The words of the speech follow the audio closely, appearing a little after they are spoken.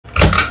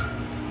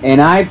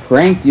And I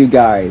pranked you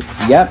guys.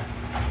 Yep,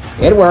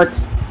 it works.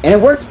 And it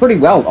works pretty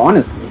well,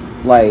 honestly.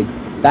 Like,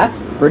 that's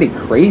pretty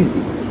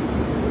crazy.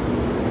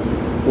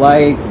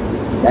 Like,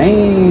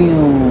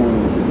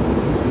 damn.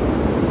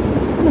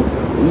 That's kind of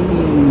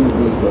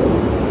crazy, bro.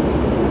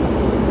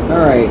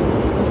 Alright.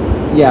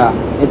 Yeah,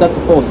 it's up to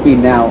full speed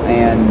now,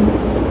 and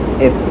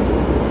it's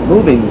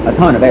moving a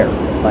ton of air.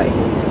 Like,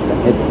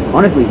 it's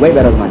honestly way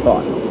better than I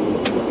thought.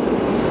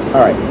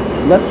 Alright,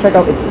 let's check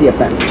out its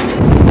CFM.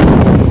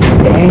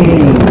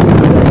 Dang!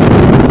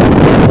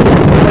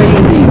 That's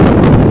crazy!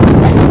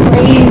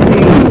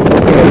 Crazy!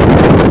 Okay.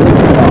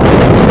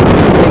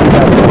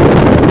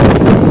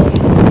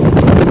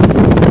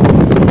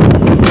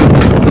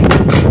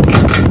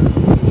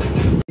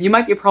 You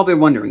might be probably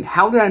wondering,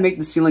 how did I make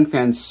the ceiling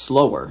fan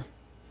slower?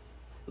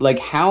 Like,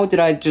 how did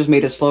I just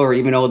make it slower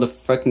even though the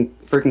freaking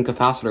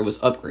capacitor was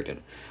upgraded?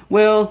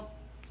 Well,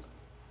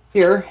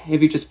 here,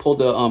 if you just pull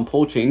the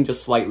pull chain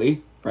just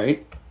slightly,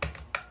 right?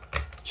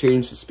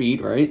 Change the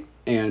speed, right?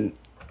 And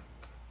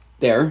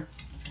there.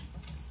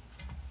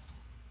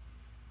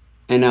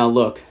 And now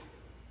look.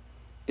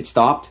 It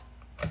stopped.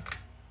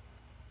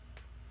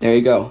 There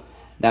you go.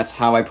 That's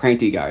how I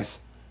pranked you guys.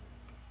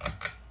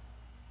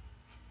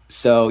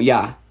 So,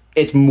 yeah.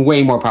 It's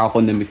way more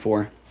powerful than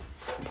before.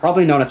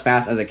 Probably not as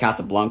fast as a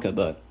Casablanca,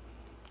 but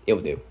it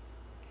will do.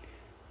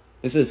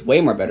 This is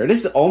way more better.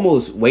 This is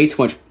almost way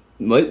too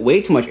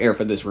much air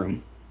for this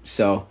room.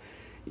 So,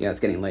 yeah, it's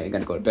getting late. I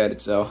gotta go to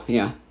bed. So,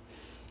 yeah,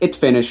 it's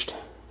finished.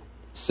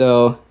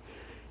 So,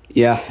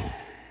 yeah,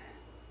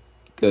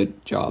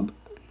 good job.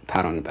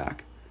 Pat on the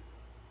back.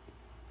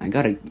 I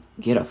gotta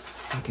get a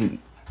fucking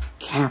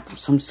cap of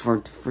some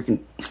sort to freaking.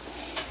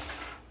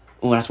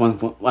 Oh, that's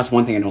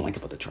one thing I don't like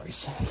about the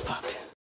trice. Fuck.